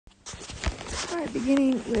right,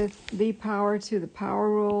 beginning with the power to the power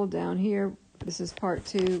rule down here. This is part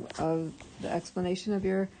 2 of the explanation of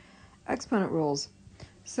your exponent rules.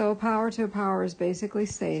 So power to a power is basically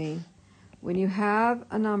stating when you have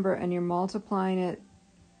a number and you're multiplying it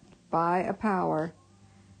by a power,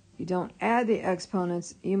 you don't add the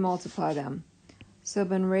exponents, you multiply them. So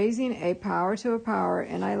when raising a power to a power,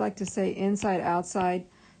 and I like to say inside, outside,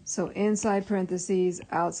 so inside parentheses,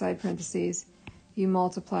 outside parentheses, you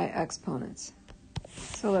multiply exponents.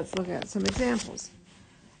 So let's look at some examples.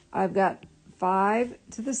 I've got 5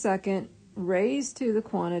 to the second raised to the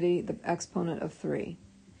quantity, the exponent of 3.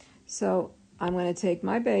 So I'm going to take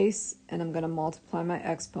my base and I'm going to multiply my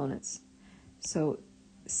exponents. So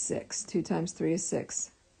 6, 2 times 3 is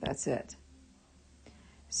 6. That's it.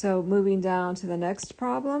 So moving down to the next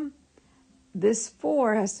problem, this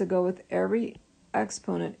 4 has to go with every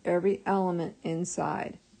exponent, every element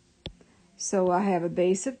inside. So I have a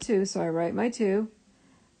base of 2, so I write my 2.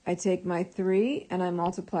 I take my 3 and I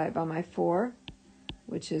multiply it by my 4,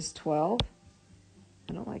 which is 12.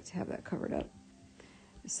 I don't like to have that covered up.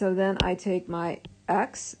 So then I take my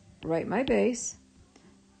x, write my base.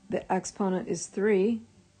 The exponent is 3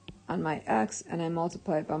 on my x, and I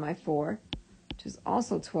multiply it by my 4, which is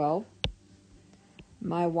also 12.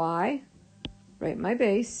 My y, write my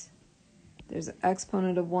base. There's an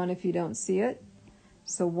exponent of 1 if you don't see it.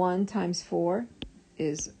 So 1 times 4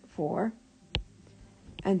 is 4.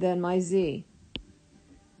 And then my z.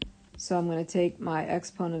 So I'm going to take my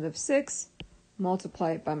exponent of 6,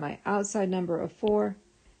 multiply it by my outside number of 4,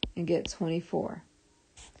 and get 24.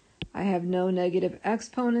 I have no negative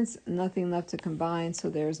exponents, nothing left to combine,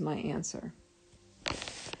 so there's my answer.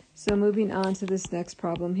 So moving on to this next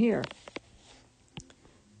problem here.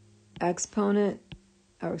 Base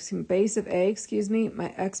of a,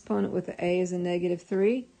 my exponent with the a is a negative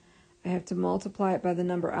 3. I have to multiply it by the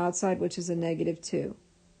number outside, which is a negative 2.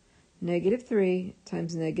 Negative 3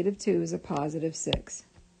 times negative 2 is a positive 6.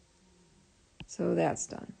 So that's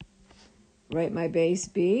done. Write my base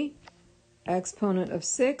b. Exponent of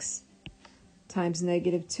 6 times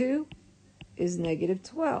negative 2 is negative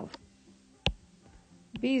 12.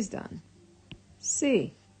 B's done.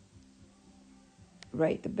 C.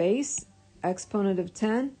 Write the base. Exponent of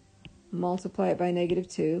 10, multiply it by negative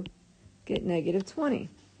 2, get negative 20.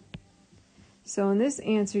 So in this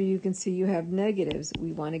answer, you can see you have negatives.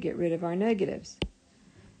 We want to get rid of our negatives.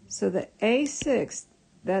 So the a6,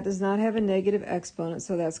 that does not have a negative exponent,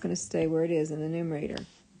 so that's going to stay where it is in the numerator.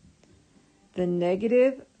 The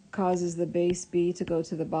negative causes the base b to go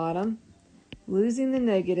to the bottom, losing the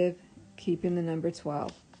negative, keeping the number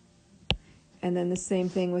 12. And then the same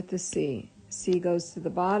thing with the c. C goes to the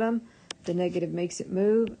bottom. The negative makes it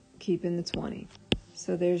move, keeping the 20.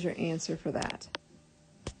 So there's your answer for that.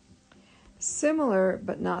 Similar,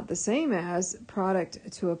 but not the same as,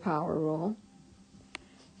 product to a power rule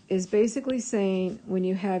is basically saying when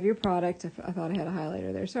you have your product, I thought I had a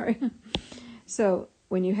highlighter there, sorry. So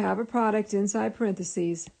when you have a product inside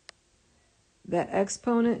parentheses, that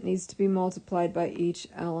exponent needs to be multiplied by each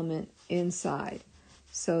element inside.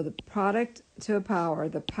 So the product to a power,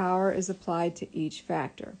 the power is applied to each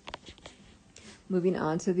factor. Moving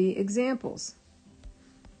on to the examples.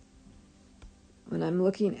 When I'm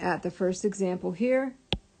looking at the first example here,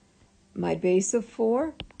 my base of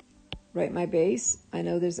 4, write my base. I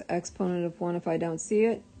know there's an exponent of 1 if I don't see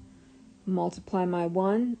it. Multiply my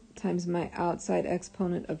 1 times my outside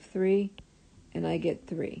exponent of 3, and I get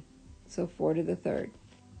 3. So 4 to the third.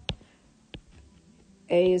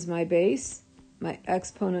 A is my base. My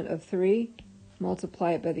exponent of 3,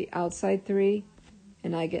 multiply it by the outside 3,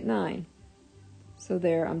 and I get 9. So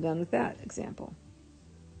there, I'm done with that example.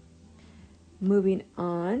 Moving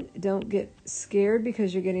on, don't get scared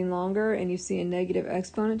because you're getting longer and you see a negative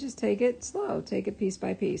exponent. Just take it slow, take it piece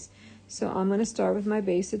by piece. So I'm going to start with my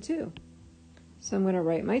base of 2. So I'm going to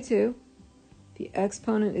write my 2. The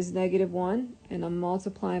exponent is negative 1, and I'm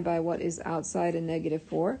multiplying by what is outside a negative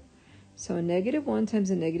 4. So a negative 1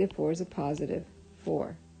 times a negative 4 is a positive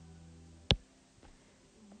 4.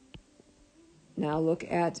 Now look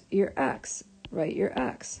at your x. Write your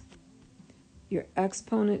x. Your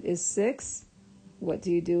exponent is 6. What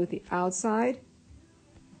do you do with the outside?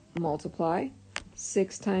 Multiply.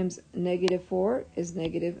 6 times negative 4 is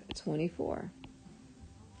negative 24.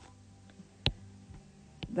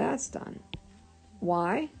 That's done.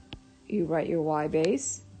 Y. You write your y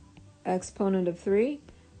base. Exponent of 3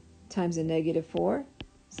 times a negative 4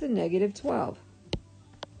 is a negative 12.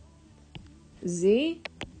 Z.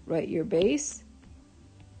 Write your base.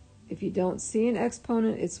 If you don't see an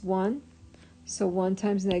exponent, it's 1. So 1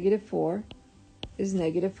 times negative 4 is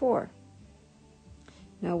negative 4.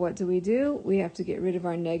 Now what do? We have to get rid of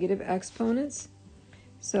our negative exponents.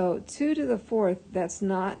 So 2 to the 4th, that's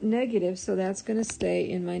not negative, so that's going to stay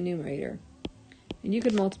in my numerator. And you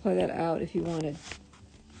could multiply that out if you wanted.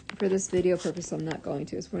 For this video purpose, I'm not going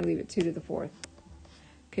to. So we're going to leave it 2 to the 4th.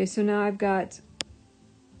 Okay, so now I've got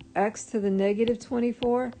x to the negative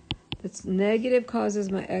 24. That's negative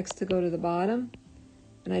causes my x to go to the bottom,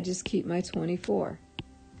 and I just keep my 24.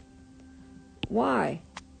 Y,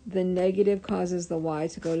 the negative causes the y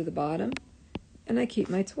to go to the bottom, and I keep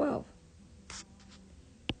my 12.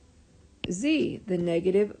 Z, the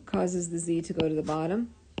negative causes the z to go to the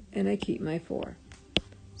bottom, and I keep my 4.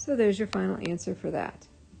 So there's your final answer for that.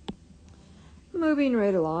 Moving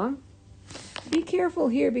right along. Be careful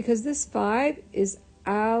here because this 5 is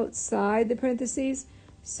outside the parentheses,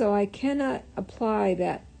 so I cannot apply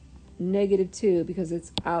that negative 2 because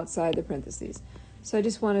it's outside the parentheses. So I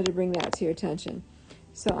just wanted to bring that to your attention.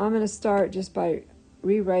 So I'm going to start just by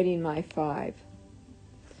rewriting my 5.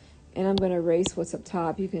 And I'm going to erase what's up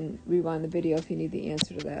top. You can rewind the video if you need the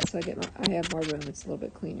answer to that. So I have more room. It's a little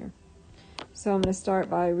bit cleaner. So I'm going to start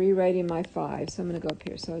by rewriting my 5. So I'm going to go up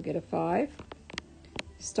here. So I get a 5.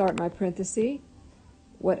 Start my parenthesis.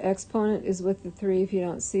 What exponent is with the 3 if you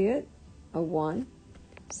don't see it? A 1.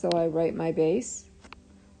 So I write my base.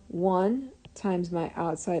 1 times my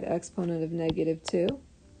outside exponent of negative 2.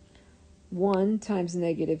 1 times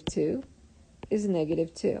negative 2 is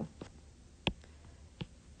negative 2.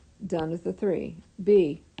 Done with the 3.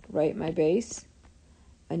 B, write my base.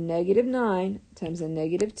 A negative 9 times a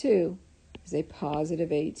negative 2 is a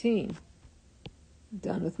positive 18.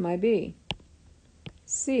 Done with my B.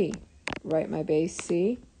 C, write my base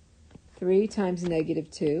C. 3 times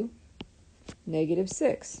negative 2, negative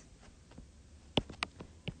 6.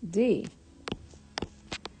 D.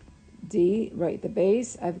 D, write the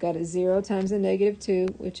base. I've got a 0 times a negative 2,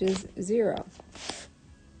 which is 0.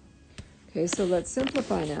 Okay, so let's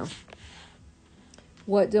simplify now.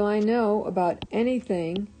 What do I know about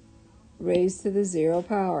anything raised to the 0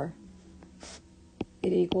 power?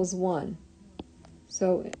 It equals 1.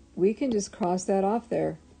 So we can just cross that off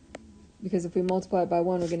there, because if we multiply it by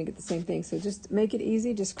 1, we're going to get the same thing. So just make it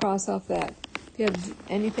easy, just cross off that. If you have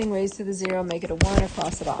anything raised to the 0, make it a 1 or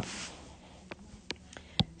cross it off.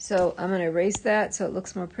 So I'm going to erase that so it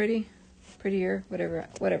looks more prettier, whatever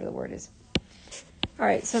the word is. All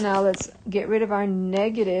right, so now let's get rid of our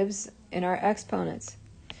negatives in our exponents.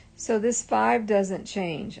 So this 5 doesn't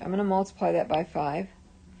change. I'm going to multiply that by 5.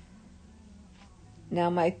 Now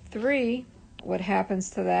my 3, what happens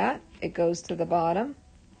to that? It goes to the bottom.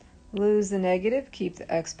 Lose the negative, keep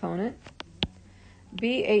the exponent.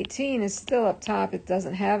 B18 is still up top. It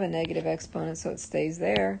doesn't have a negative exponent, so it stays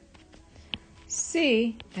there.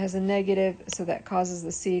 C has a negative, so that causes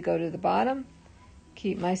the C to go to the bottom.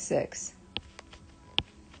 Keep my 6.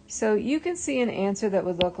 So you can see an answer that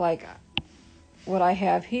would look like what I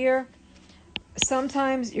have here.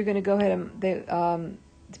 Sometimes you're going to go ahead and,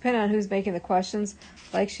 depending on who's making the questions,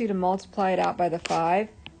 likes you to multiply it out by the 5.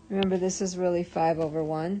 Remember, this is really 5 over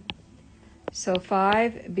 1. So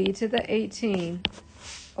 5b to the 18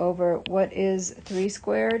 over what is 3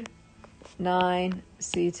 squared?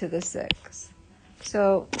 9c to the 6.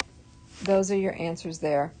 So those are your answers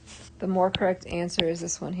there. The more correct answer is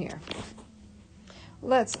this one here.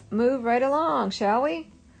 Let's move right along, shall we?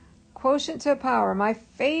 Quotient to a power, my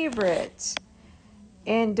favorite.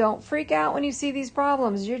 And don't freak out when you see these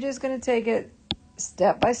problems. You're just going to take it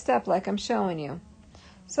step by step like I'm showing you.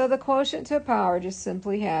 So the quotient to a power just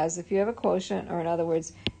simply has, if you have a quotient, or in other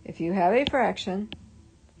words, if you have a fraction,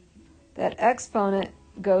 that exponent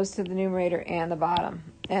goes to the numerator and the bottom,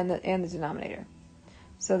 and the denominator.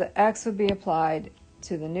 So the x would be applied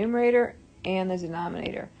to the numerator and the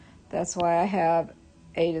denominator. That's why I have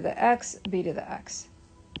a to the x, b to the x.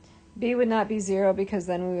 B would not be 0 because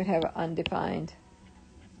then we would have an undefined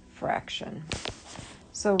fraction.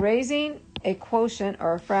 So raising a quotient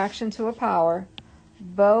or a fraction to a power,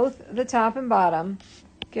 both the top and bottom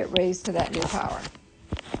get raised to that new power.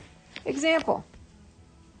 Example.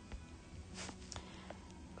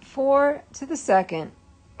 4 to the second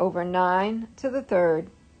over 9 to the third,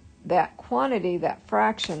 that quantity, that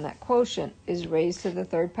fraction, that quotient is raised to the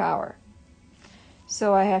third power.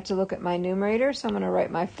 So I have to look at my numerator, so I'm going to write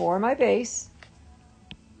my 4, my base.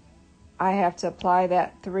 I have to apply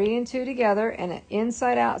that 3 and 2 together, and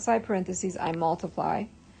inside outside parentheses I multiply.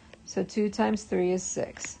 So 2 times 3 is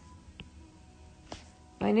 6.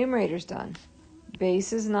 My numerator's done.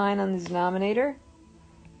 Base is 9 on the denominator.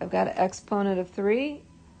 I've got an exponent of 3.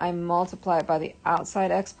 I multiply it by the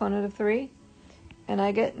outside exponent of 3, and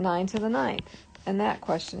I get 9 to the 9th. And that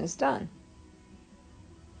question is done.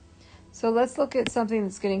 So let's look at something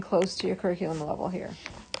that's getting close to your curriculum level here.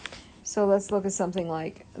 So let's look at something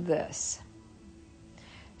like this.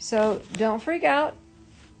 So don't freak out.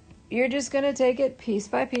 You're just going to take it piece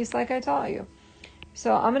by piece like I taught you.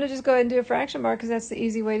 So I'm going to just go ahead and do a fraction bar because that's the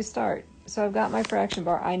easy way to start. So I've got my fraction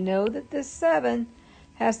bar. I know that this 7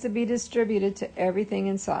 has to be distributed to everything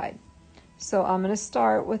inside. So I'm going to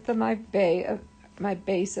start with my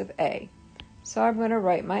base of A. So I'm going to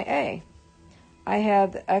write my A. I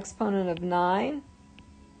have the exponent of 9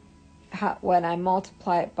 when I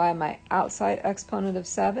multiply it by my outside exponent of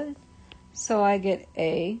 7. So I get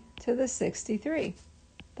A to the 63.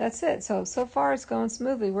 That's it. So far it's going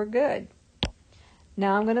smoothly. We're good.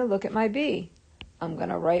 Now I'm going to look at my B. I'm going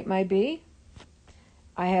to write my B.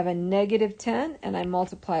 I have a negative 10 and I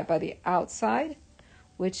multiply it by the outside,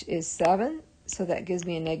 which is 7. So that gives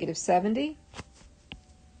me a negative 70.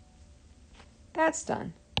 That's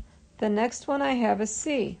done. The next one I have a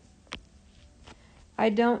C. I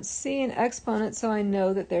don't see an exponent, so I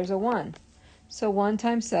know that there's a 1. So 1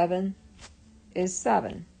 times 7 is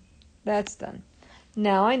 7. That's done.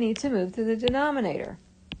 Now I need to move to the denominator.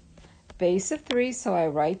 Base of 3, so I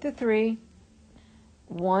write the 3.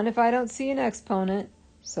 1 if I don't see an exponent,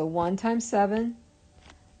 so 1 times 7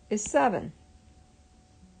 is 7.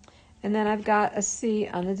 And then I've got a C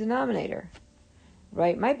on the denominator.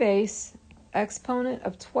 Write my base, exponent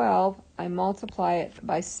of 12, I multiply it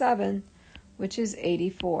by 7, which is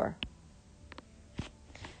 84.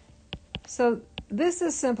 So this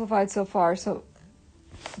is simplified so far, so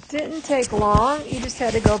didn't take long, you just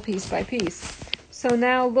had to go piece by piece. So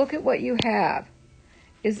now look at what you have.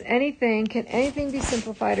 Can anything be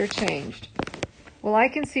simplified or changed? Well, I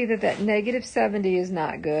can see that negative 70 is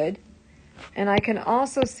not good. And I can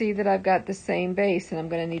also see that I've got the same base, and I'm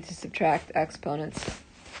going to need to subtract exponents.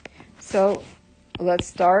 So let's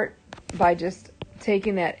start by just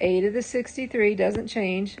taking that A to the 63, doesn't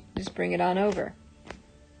change, just bring it on over.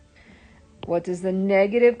 What does the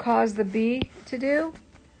negative cause the B to do?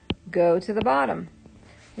 Go to the bottom.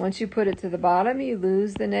 Once you put it to the bottom, you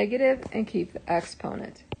lose the negative and keep the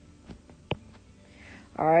exponent.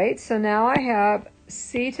 All right, so now I have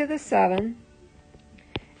C to the 7,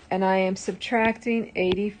 and I am subtracting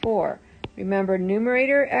 84. Remember,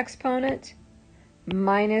 numerator exponent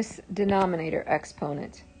minus denominator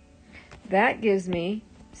exponent. That gives me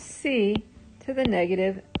C to the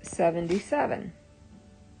negative 77.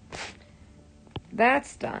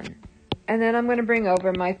 That's done. And then I'm going to bring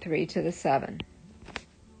over my 3 to the 7.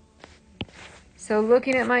 So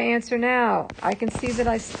looking at my answer now, I can see that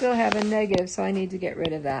I still have a negative, so I need to get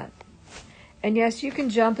rid of that. And yes, you can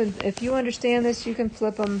jump, and if you understand this, you can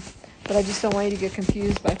flip them, but I just don't want you to get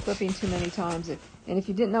confused by flipping too many times. And if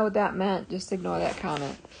you didn't know what that meant, just ignore that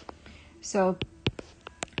comment. So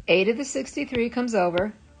A to the 63 comes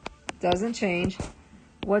over, doesn't change.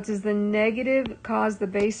 What does the negative cause the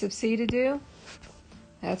base of C to do?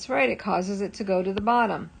 That's right, it causes it to go to the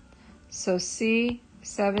bottom. So C,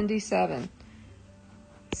 77.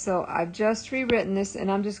 So I've just rewritten this,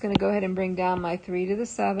 and I'm just going to go ahead and bring down my 3 to the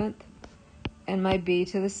 7th and my B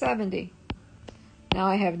to the 70. Now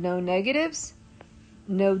I have no negatives,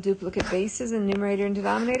 no duplicate bases in numerator and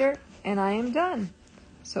denominator, and I am done.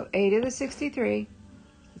 So A to the 63,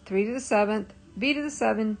 3 to the 7th, B to the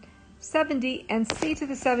 70, and C to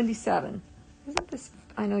the 77. Isn't this,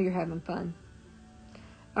 I know you're having fun.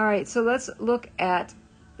 All right, so let's look at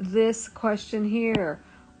this question here,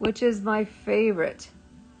 which is my favorite.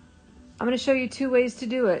 I'm going to show you 2 ways to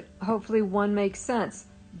do it. Hopefully one makes sense.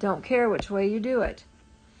 Don't care which way you do it.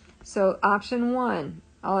 So option 1,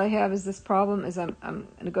 all I have is this problem is I'm going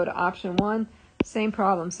to go to option 1, same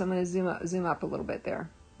problem. So I'm going to zoom up a little bit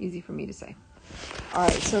there. Easy for me to say. All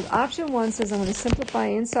right, so option 1 says I'm going to simplify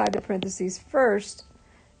inside the parentheses first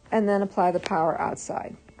and then apply the power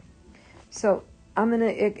outside. So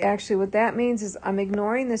actually what that means is I'm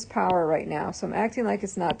ignoring this power right now. So I'm acting like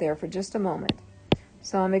it's not there for just a moment.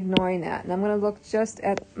 So I'm ignoring that. And I'm going to look just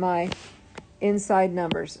at my inside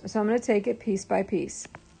numbers. So I'm going to take it piece by piece.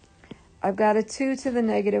 I've got a 2 to the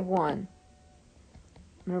negative 1. I'm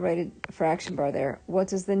going to write a fraction bar there. What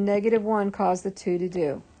does the negative 1 cause the 2 to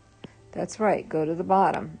do? That's right, go to the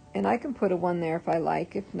bottom. And I can put a 1 there if I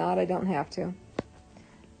like. If not, I don't have to.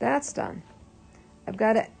 That's done. I've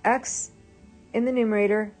got an X in the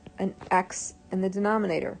numerator, an X in the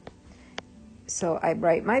denominator. So I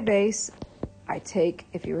write my base. I take,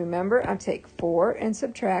 if you remember, I take 4 and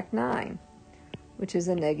subtract 9, which is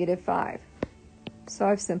a negative 5. So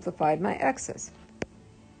I've simplified my x's.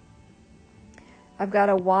 I've got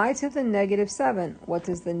a y to the negative 7. What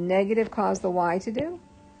does the negative cause the y to do?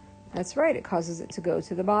 That's right, it causes it to go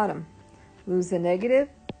to the bottom. Lose the negative,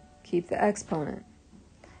 keep the exponent.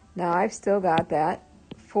 Now I've still got that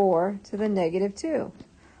 4 to the negative 2.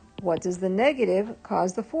 What does the negative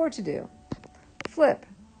cause the 4 to do? Flip.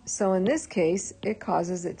 So in this case, it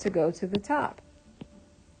causes it to go to the top.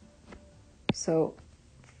 So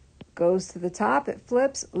goes to the top, it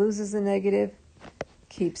flips, loses the negative,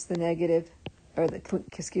 keeps the negative,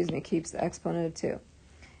 keeps the exponent of 2.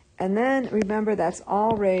 And then remember, that's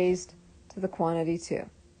all raised to the quantity 2.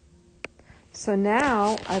 So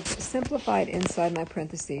now I've simplified inside my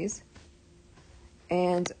parentheses,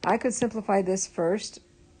 and I could simplify this first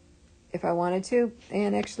if I wanted to,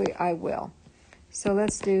 and actually I will. So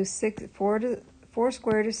let's do 4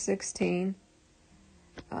 squared is 16,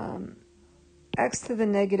 x to the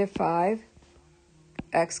negative 5,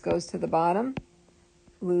 x goes to the bottom,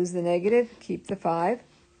 lose the negative, keep the 5.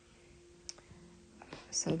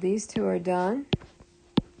 So these two are done.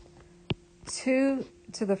 2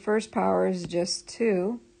 to the first power is just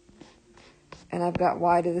 2, and I've got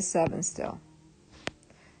y to the 7 still.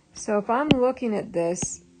 So if I'm looking at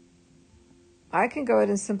this, I can go ahead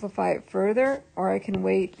and simplify it further, or I can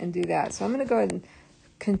wait and do that. So I'm going to go ahead and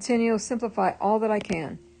continue to simplify all that I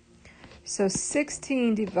can. So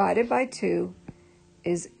 16 divided by 2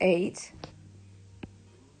 is 8.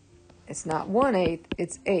 It's not 1/8,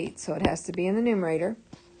 it's 8, so it has to be in the numerator.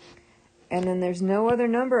 And then there's no other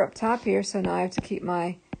number up top here, so now I have to keep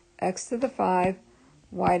my x to the 5,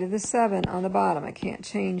 y to the 7 on the bottom. I can't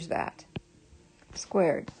change that.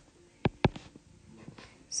 Squared.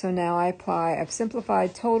 So now I've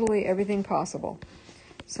simplified totally everything possible.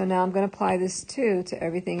 So now I'm going to apply this 2 to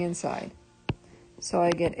everything inside. So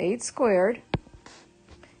I get 8 squared.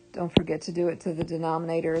 Don't forget to do it to the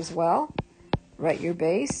denominator as well. Write your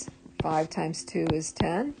base. 5 times 2 is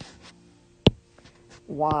 10.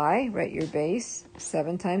 Y, write your base.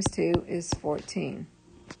 7 times 2 is 14.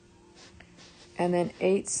 And then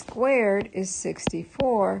 8 squared is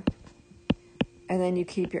 64. And then you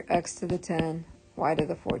keep your x to the 10, y to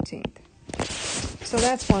the 14th. So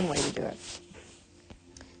that's one way to do it.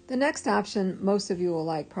 The next option most of you will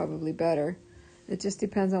like probably better. It just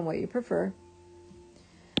depends on what you prefer.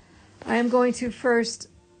 I am going to first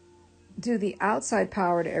do the outside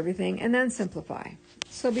power to everything and then simplify.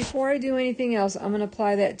 So before I do anything else, I'm going to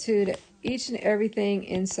apply that 2 to each and everything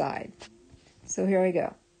inside. So here I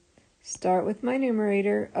go. Start with my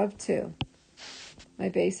numerator of 2. My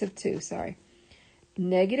base of 2, sorry.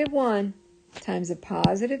 Negative 1 times a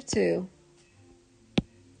positive 2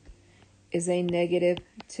 is a negative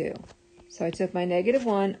 2. So I took my negative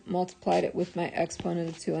 1, multiplied it with my exponent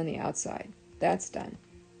of 2 on the outside. That's done.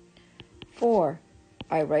 4.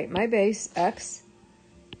 I write my base, x.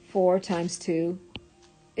 4 times 2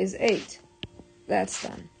 is 8. That's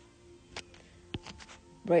done.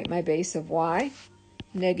 Write my base of y.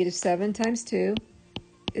 Negative 7 times 2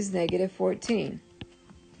 is negative 14.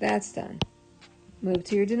 That's done. Move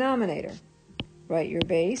to your denominator. Write your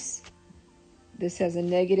base. This has a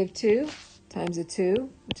negative 2 times a 2,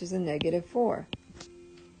 which is a negative 4.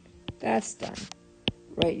 That's done.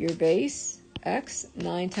 Write your base, x.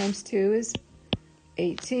 9 times 2 is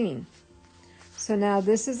 18. So now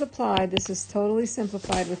this is applied. This is totally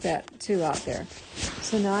simplified with that 2 out there.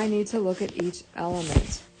 So now I need to look at each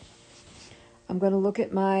element. I'm going to look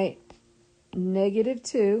at my negative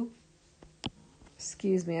 2.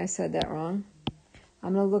 Excuse me, I said that wrong.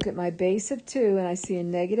 I'm going to look at my base of 2, and I see a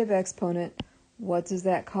negative exponent. What does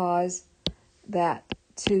that cause that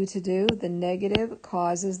 2 to do? The negative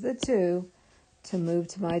causes the 2 to move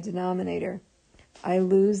to my denominator. I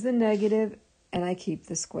lose the negative, and I keep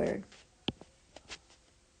the squared.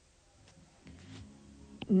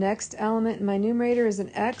 Next element in my numerator is an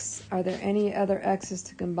x. Are there any other x's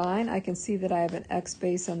to combine? I can see that I have an x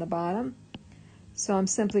base on the bottom. So I'm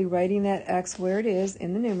simply writing that x where it is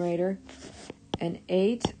in the numerator. And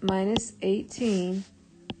 8 minus 18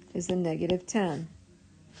 is a negative 10.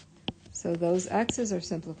 So those x's are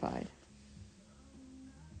simplified.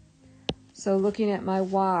 So looking at my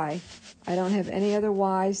y, I don't have any other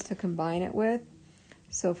y's to combine it with.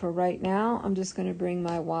 So for right now, I'm just going to bring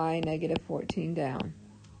my y negative 14 down.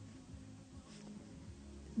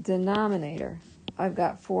 Denominator, I've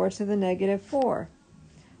got 4 to the negative 4.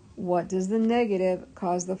 What does the negative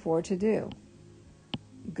cause the 4 to do?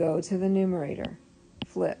 Go to the numerator.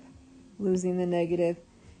 Flip, losing the negative,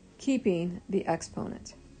 keeping the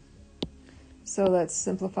exponent. So let's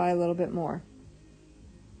simplify a little bit more.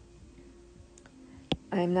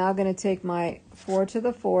 I am now going to take my 4 to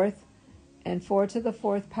the 4th, and 4 to the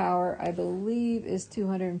 4th power, I believe, is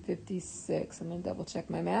 256. I'm going to double check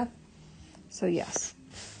my math. So, yes.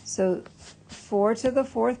 So, 4 to the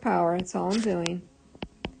 4th power, that's all I'm doing,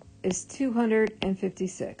 is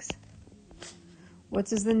 256. What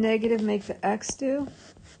does the negative make the x do?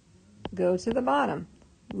 Go to the bottom.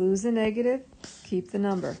 Lose the negative, keep the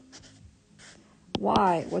number.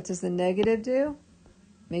 Y, what does the negative do?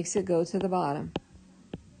 Makes it go to the bottom.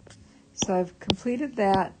 So I've completed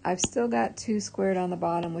that. I've still got 2 squared on the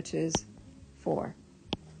bottom, which is 4.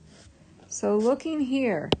 So looking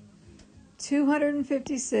here,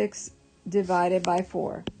 256 divided by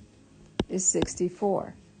 4 is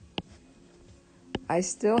 64. I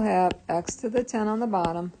still have x to the 10 on the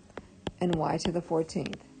bottom and y to the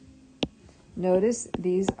 14th. Notice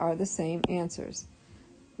these are the same answers.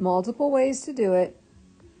 Multiple ways to do it,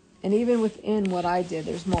 and even within what I did,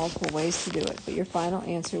 there's multiple ways to do it, but your final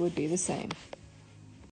answer would be the same.